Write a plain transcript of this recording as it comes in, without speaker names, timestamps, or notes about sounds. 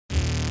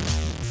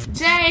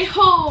Jai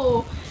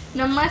Ho!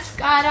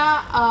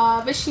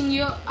 Namaskara, wishing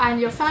you and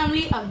your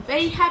family a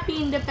very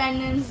happy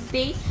Independence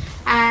Day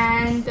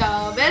and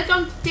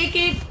welcome to Take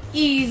It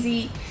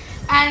Easy.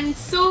 And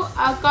so,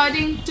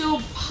 according to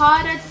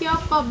Bharatiya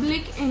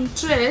Public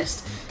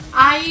Interest,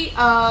 I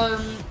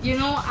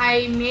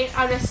made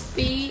a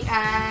recipe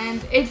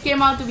and it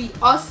came out to be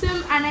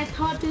awesome, and I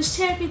thought to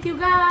share with you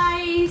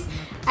guys.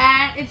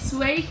 And it's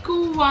very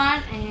cool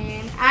one,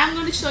 and I'm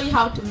going to show you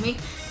how to make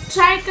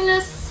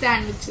tricolor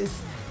sandwiches.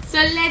 So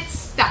let's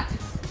start.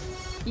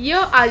 Here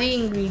are the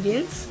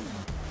ingredients.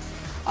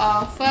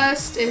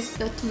 First is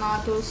the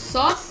tomato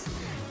sauce.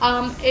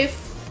 If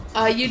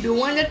you don't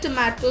want the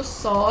tomato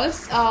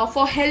sauce,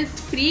 for health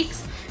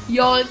freaks,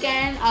 y'all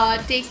can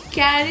take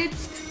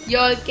carrots.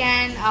 Y'all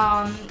can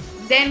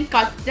then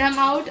cut them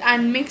out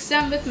and mix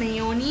them with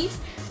mayonnaise,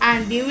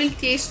 and they will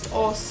taste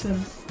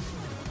awesome,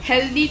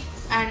 healthy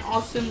and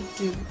awesome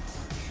too.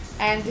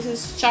 And this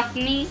is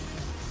chutney.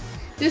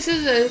 This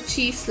is a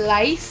cheese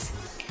slice,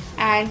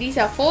 and these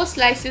are 4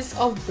 slices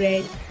of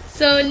bread.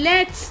 So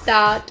let's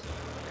start.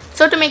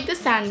 So to make the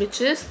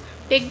sandwiches,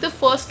 take the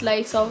first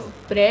slice of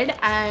bread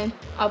and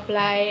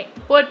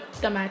put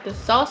tomato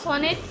sauce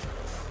on it,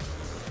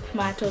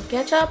 tomato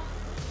ketchup.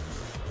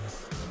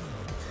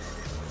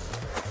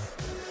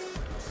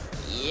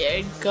 Here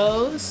it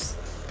goes.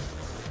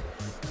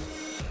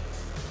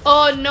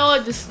 Oh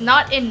no, this is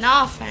not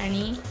enough,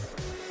 Annie.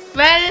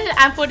 Well,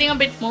 I'm putting a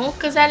bit more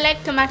because I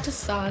like tomato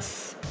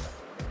sauce.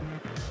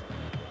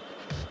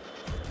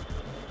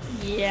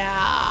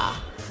 Yeah,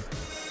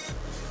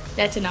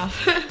 that's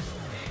enough.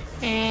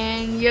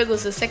 And here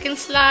goes the second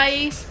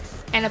slice,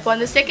 and upon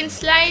the second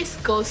slice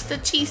goes the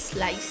cheese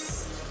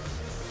slice.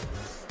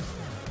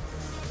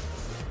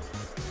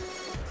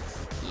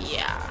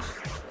 Yeah,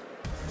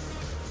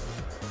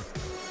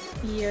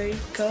 here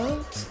it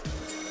goes.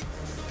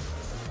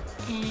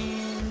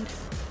 And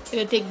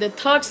we'll take the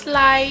third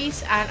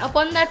slice, and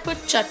upon that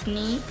put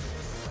chutney.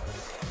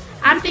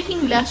 I'm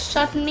taking less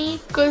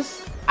chutney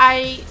because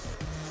I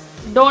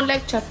don't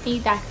like chutney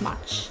that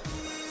much.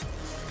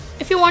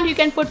 If you want, you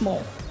can put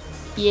more.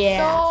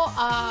 Yeah.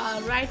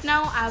 So right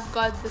now I've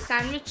got the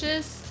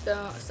sandwiches,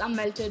 some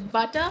melted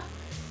butter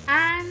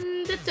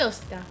and the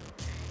toaster,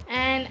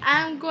 and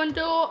I'm going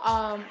to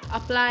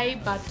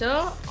apply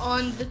butter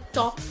on the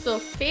top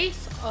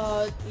surface,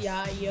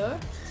 here,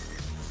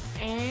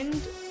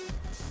 and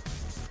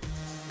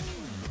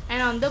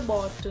on the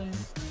bottom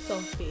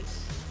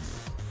surface.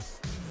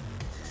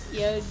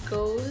 Here it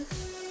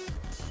goes.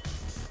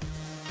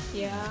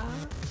 Yeah,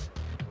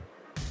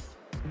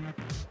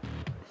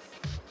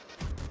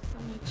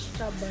 some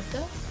extra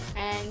butter,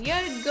 and here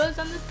it goes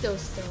on the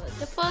toaster,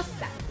 the first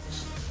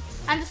sandwich.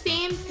 And the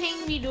same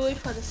thing we do it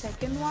for the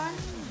second one.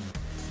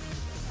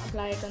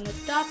 Apply it on the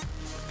top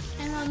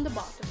and on the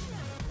bottom.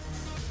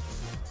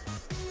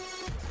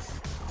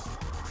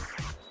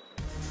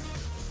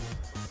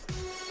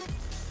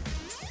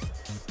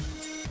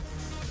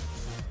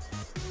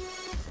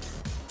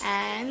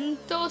 And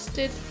toast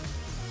it.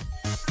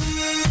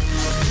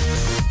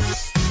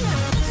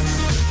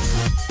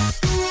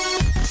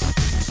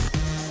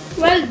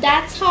 Well,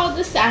 that's how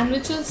the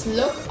sandwiches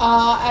look.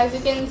 As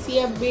you can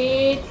see, a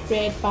bit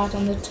red part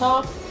on the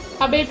top,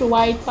 a bit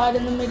white part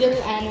in the middle,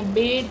 and a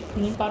bit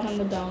green part on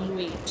the down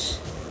wedge.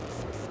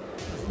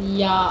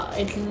 Yeah,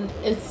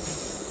 it's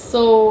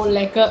so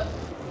like a,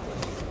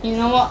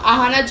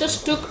 Ahana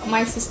just took,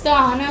 my sister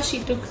Ahana, she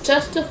took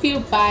just a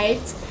few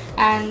bites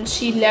and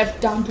she left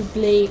down to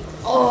play.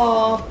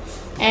 Oh,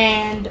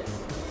 and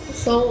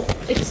so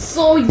it's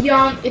so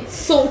yum, it's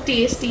so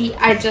tasty.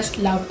 I just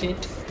loved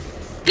it.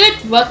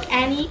 Good work,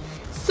 Annie.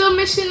 So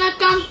mission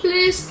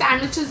accomplished.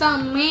 Sandwiches are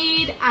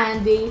made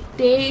and they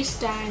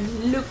taste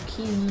and look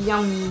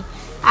yummy.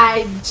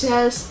 I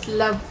just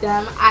love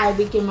them. I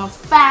became a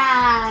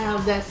fan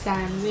of that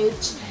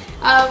sandwich.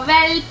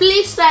 Well,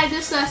 please try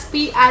this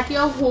recipe at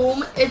your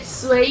home.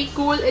 It's very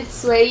cool,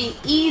 it's very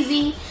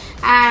easy,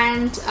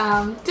 and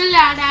till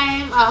that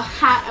time,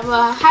 have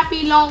a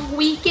happy long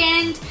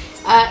weekend.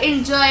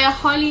 Enjoy your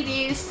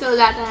holidays. Till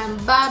that time,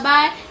 bye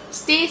bye.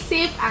 Stay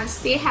safe and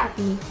stay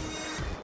happy.